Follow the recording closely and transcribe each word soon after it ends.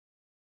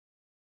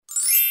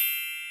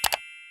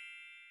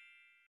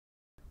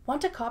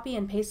Want to copy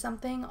and paste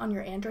something on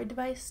your Android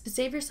device to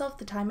save yourself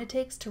the time it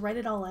takes to write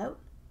it all out?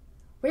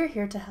 We're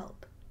here to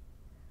help.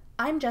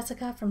 I'm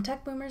Jessica from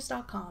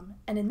techboomers.com,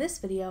 and in this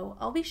video,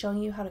 I'll be showing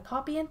you how to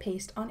copy and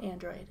paste on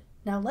Android.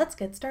 Now let's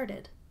get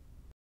started.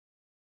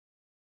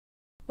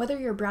 Whether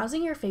you're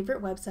browsing your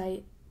favorite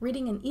website,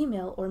 reading an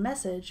email or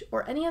message,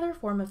 or any other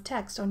form of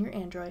text on your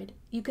Android,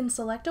 you can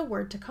select a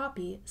word to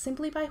copy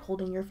simply by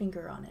holding your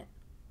finger on it.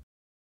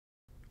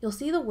 You'll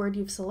see the word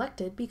you've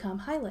selected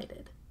become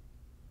highlighted.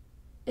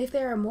 If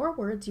there are more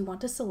words you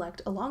want to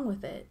select along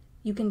with it,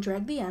 you can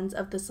drag the ends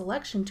of the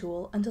selection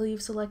tool until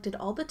you've selected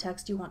all the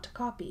text you want to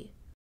copy.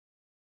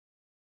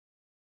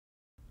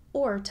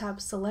 Or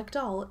tap Select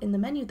All in the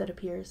menu that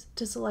appears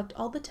to select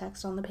all the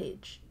text on the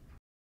page.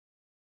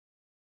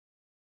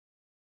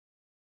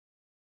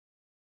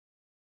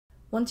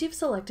 Once you've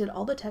selected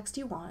all the text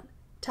you want,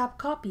 tap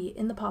Copy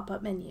in the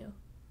pop-up menu.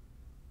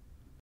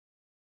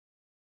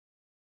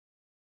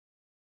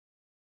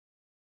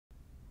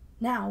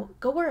 Now,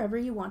 go wherever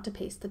you want to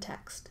paste the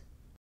text.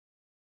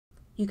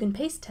 You can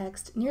paste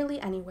text nearly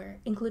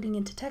anywhere, including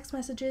into text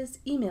messages,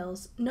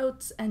 emails,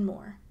 notes, and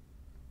more.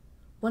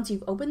 Once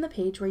you've opened the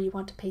page where you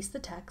want to paste the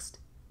text,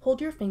 hold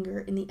your finger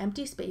in the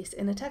empty space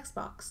in the text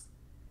box.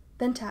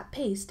 Then tap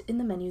Paste in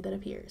the menu that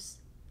appears.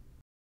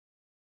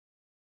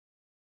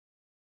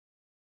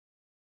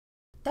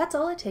 That's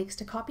all it takes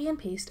to copy and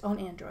paste on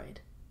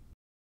Android.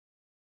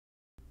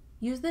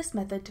 Use this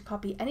method to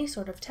copy any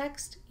sort of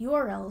text,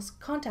 URLs,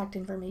 contact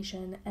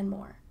information, and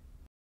more.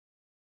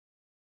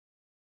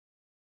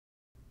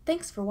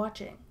 Thanks for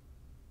watching.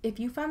 If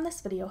you found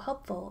this video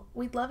helpful,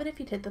 we'd love it if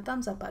you'd hit the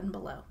thumbs up button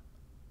below.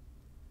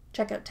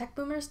 Check out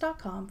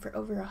techboomers.com for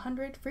over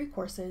 100 free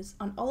courses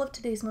on all of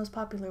today's most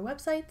popular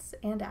websites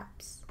and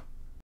apps.